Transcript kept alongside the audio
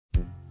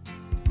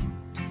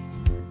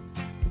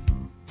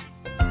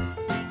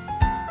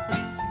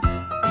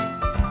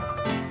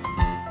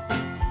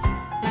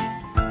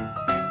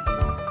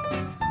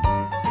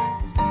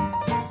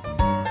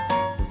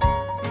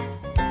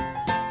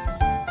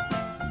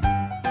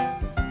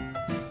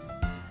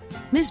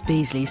Miss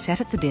Beasley sat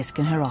at the desk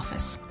in her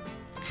office.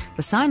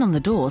 The sign on the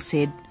door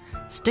said,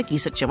 "Sticky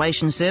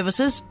Situation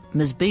Services,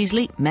 Miss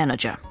Beasley,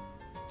 Manager."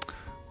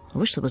 "I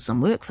wish there was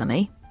some work for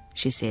me,"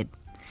 she said.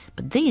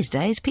 "But these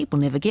days people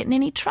never get in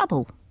any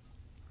trouble."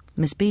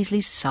 Miss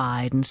Beasley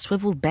sighed and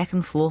swivelled back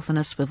and forth in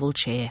a swivel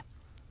chair.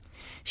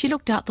 She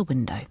looked out the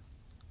window.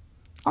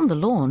 On the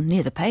lawn,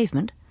 near the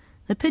pavement,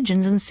 the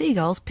pigeons and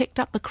seagulls picked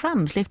up the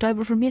crumbs left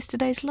over from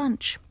yesterday's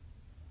lunch.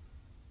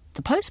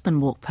 The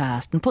postman walked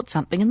past and put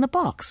something in the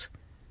box.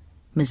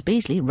 Miss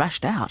Beasley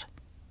rushed out.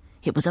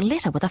 It was a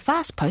letter with a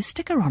fast post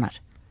sticker on it.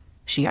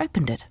 She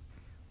opened it.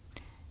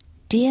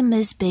 "Dear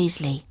Miss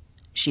Beasley,"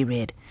 she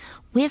read,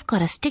 "we've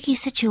got a sticky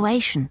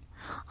situation.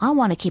 I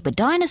want to keep a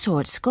dinosaur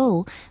at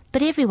school,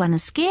 but everyone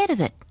is scared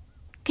of it.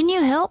 Can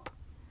you help?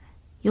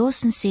 Yours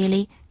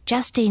sincerely,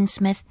 Justine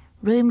Smith,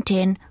 Room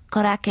 10,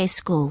 Koraka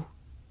School."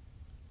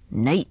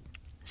 "Neat,"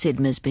 said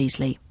Miss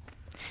Beasley.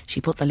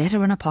 She put the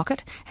letter in a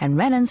pocket and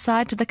ran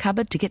inside to the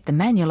cupboard to get the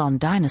manual on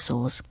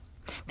dinosaurs.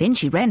 Then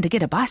she ran to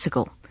get a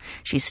bicycle.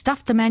 She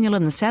stuffed the manual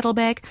in the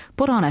saddlebag,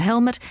 put on a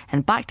helmet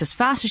and biked as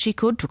fast as she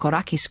could to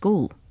Koraka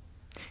School.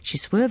 She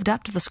swerved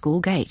up to the school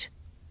gate.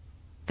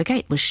 The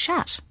gate was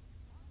shut.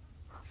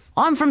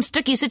 "I'm from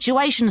Sticky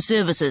Situation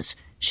Services,"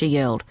 she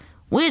yelled.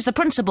 "Where's the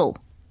principal?"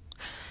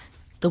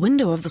 The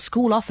window of the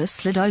school office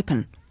slid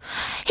open.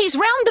 "He's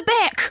round the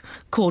back,"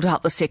 called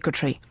out the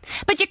secretary.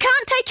 "But you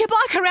can't take your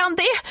bike around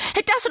there.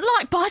 It doesn't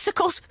like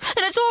bicycles,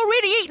 and it's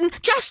already eaten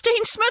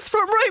Justine Smith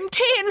from Room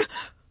 10.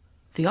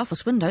 The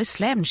office window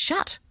slammed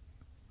shut.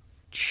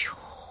 "Phew,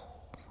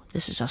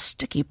 this is a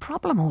sticky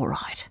problem, all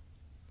right,"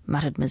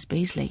 muttered Miss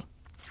Beasley.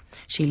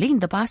 She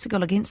leaned the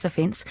bicycle against the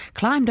fence,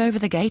 climbed over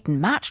the gate and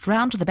marched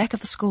round to the back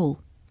of the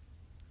school.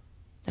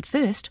 At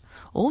first,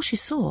 all she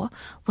saw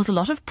was a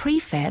lot of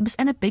prefabs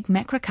and a big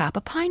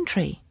macrocarpa pine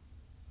tree.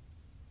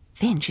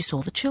 Then she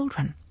saw the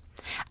children.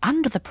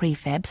 Under the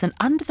prefabs and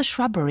under the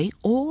shrubbery,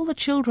 all the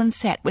children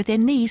sat with their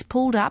knees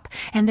pulled up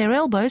and their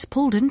elbows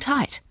pulled in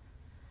tight.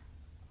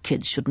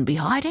 "Kids shouldn't be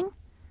hiding,"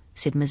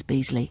 said Miss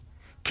Beasley.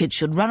 "Kids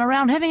should run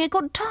around having a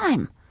good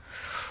time.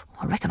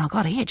 I reckon I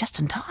got here just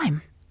in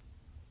time."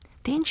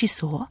 Then she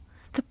saw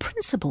the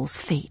principal's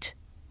feet.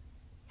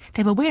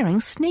 They were wearing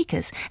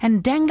sneakers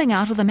and dangling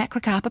out of the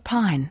macrocarpa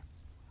pine.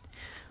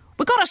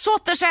 "We've got to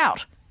sort this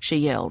out," she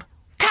yelled.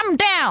 "Come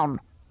down!"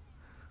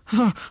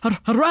 I'd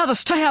rather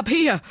stay up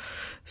here,"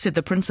 said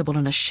the principal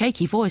in a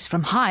shaky voice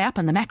from high up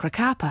in the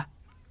macrocarpa.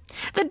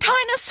 "The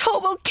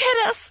dinosaur will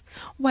get us,"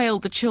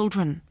 wailed the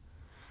children.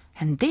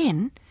 And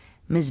then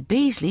Miss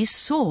Beasley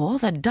saw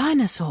the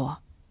dinosaur.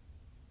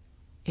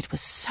 It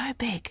was so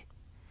big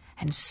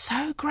and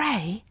so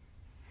grey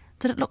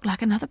that it looked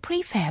like another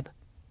prefab.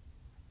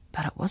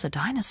 But it was a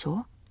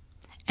dinosaur,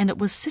 and it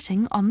was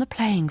sitting on the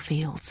playing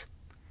fields.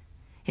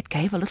 It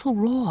gave a little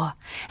roar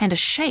and a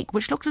shake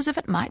which looked as if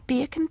it might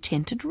be a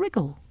contented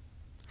wriggle.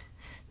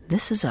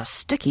 "This is a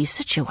sticky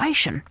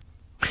situation,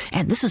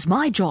 and this is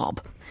my job,"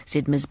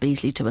 said Miss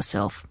Beasley to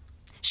herself.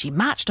 She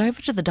marched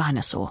over to the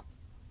dinosaur.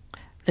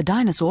 The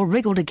dinosaur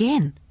wriggled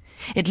again.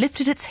 It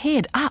lifted its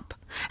head up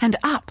and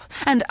up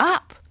and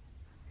up.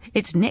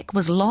 Its neck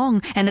was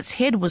long and its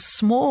head was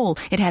small.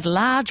 It had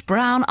large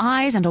brown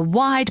eyes and a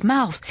wide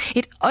mouth.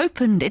 It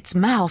opened its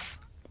mouth.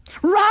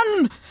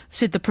 "Run!"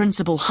 said the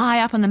principal, high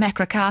up in the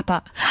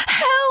macrocarpa.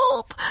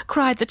 "Help!"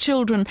 cried the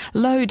children,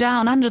 low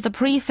down under the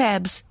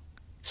prefabs.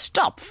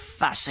 "Stop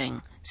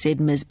fussing," said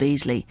Miss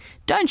Beasley.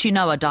 "Don't you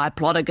know a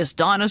diplodocus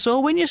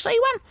dinosaur when you see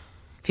one?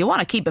 If you want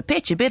to keep a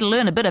pet, you better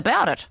learn a bit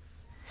about it."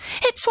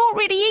 "It's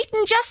already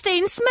eaten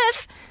Justine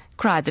Smith,"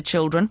 cried the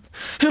children.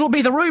 "It'll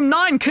be the Room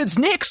 9 kids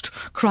next,"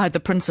 cried the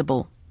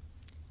principal.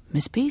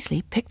 Miss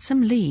Beasley picked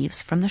some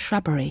leaves from the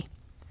shrubbery.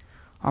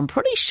 "I'm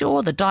pretty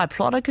sure the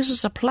diplodocus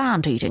is a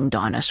plant-eating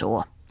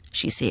dinosaur,"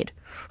 she said.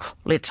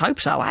 "Let's hope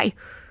so, eh?"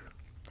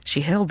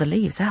 She held the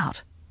leaves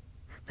out.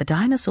 The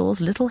dinosaur's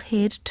little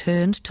head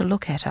turned to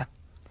look at her.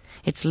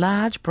 Its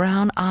large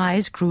brown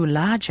eyes grew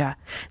larger.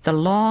 The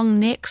long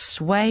neck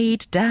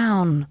swayed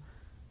down.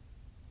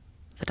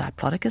 The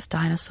diplodocus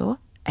dinosaur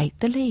ate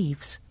the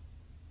leaves.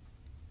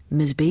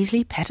 Miss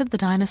Beasley patted the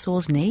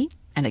dinosaur's knee,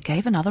 and it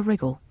gave another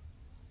wriggle.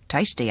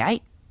 "Tasty, eh?"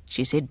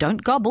 she said.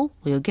 "Don't gobble,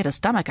 or you'll get a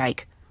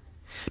stomachache."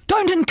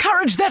 "Don't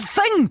encourage that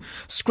thing!"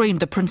 screamed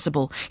the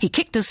principal. He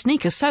kicked his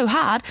sneakers so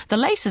hard the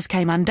laces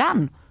came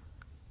undone.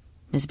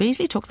 Miss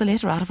Beasley took the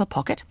letter out of her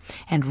pocket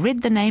and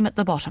read the name at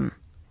the bottom.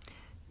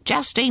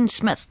 "Justine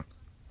Smith.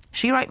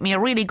 She wrote me a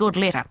really good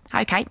letter.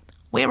 OK,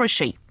 where is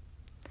she?"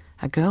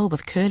 A girl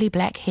with curly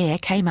black hair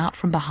came out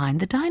from behind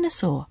the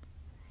dinosaur.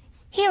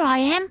 "Here I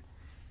am,"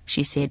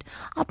 she said.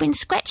 "I've been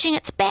scratching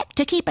its back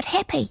to keep it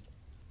happy."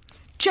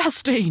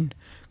 "Justine!"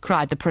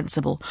 cried the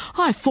principal.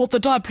 "I thought the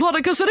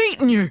diplodocus had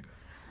eaten you."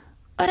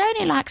 "It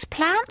only likes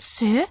plants,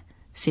 sir,"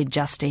 said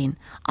Justine.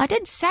 "I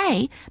did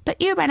say,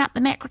 but you ran up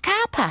the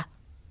macrocarpa."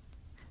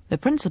 The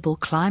principal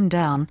climbed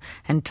down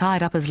and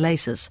tied up his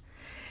laces.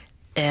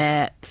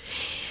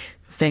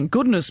 Thank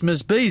goodness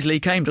Miss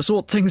Beasley came to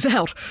sort things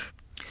out.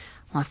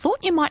 I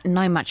thought you mightn't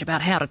know much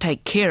about how to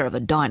take care of a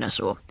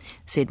dinosaur,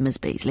 said Miss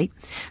Beasley.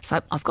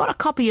 So I've got a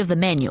copy of the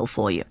manual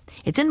for you.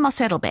 It's in my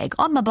saddlebag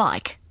on my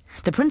bike.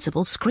 The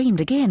principal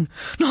screamed again.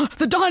 No,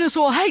 the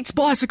dinosaur hates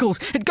bicycles.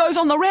 It goes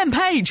on the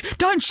rampage.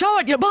 Don't show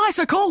it your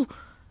bicycle.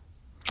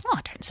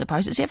 I don't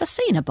suppose it's ever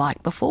seen a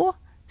bike before,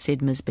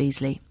 said Miss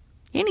Beasley.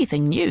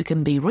 Anything new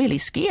can be really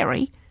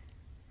scary.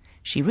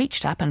 She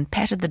reached up and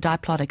patted the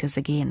Diplodocus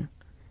again.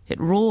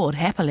 It roared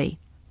happily.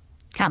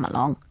 Come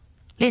along.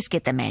 Let's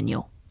get the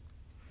manual.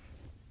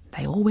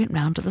 They all went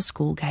round to the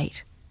school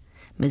gate.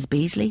 Miss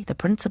Beasley, the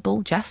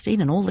principal, Justine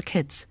and all the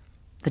kids.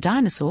 The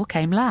dinosaur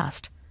came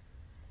last.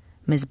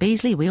 Miss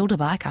Beasley wheeled her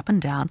bike up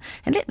and down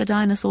and let the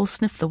dinosaur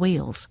sniff the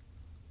wheels.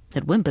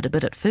 It whimpered a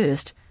bit at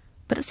first,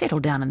 but it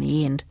settled down in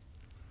the end.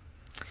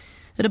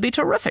 It'd be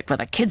terrific for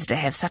the kids to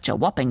have such a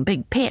whopping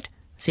big pet,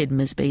 said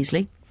Miss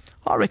Beasley.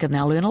 I reckon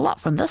they'll learn a lot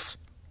from this.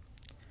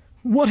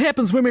 What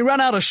happens when we run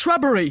out of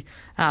shrubbery?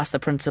 Asked the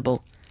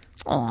principal.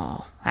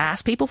 Oh,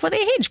 ask people for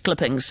their hedge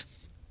clippings.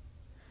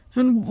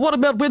 And what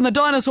about when the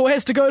dinosaur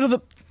has to go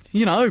to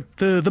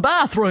the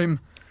bathroom?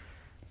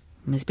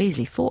 Miss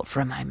Beasley thought for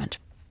a moment.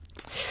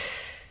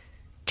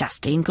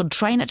 Justine could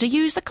train it to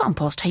use the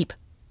compost heap.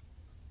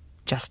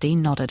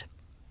 Justine nodded.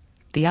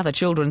 The other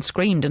children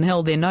screamed and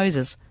held their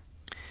noses.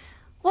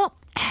 Well,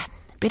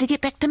 better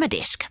get back to my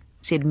desk,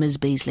 said Miss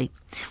Beasley.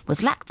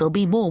 With luck there'll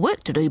be more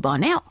work to do by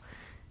now.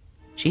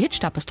 She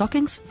hitched up her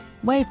stockings,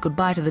 waved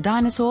goodbye to the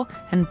dinosaur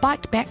and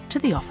biked back to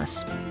the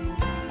office.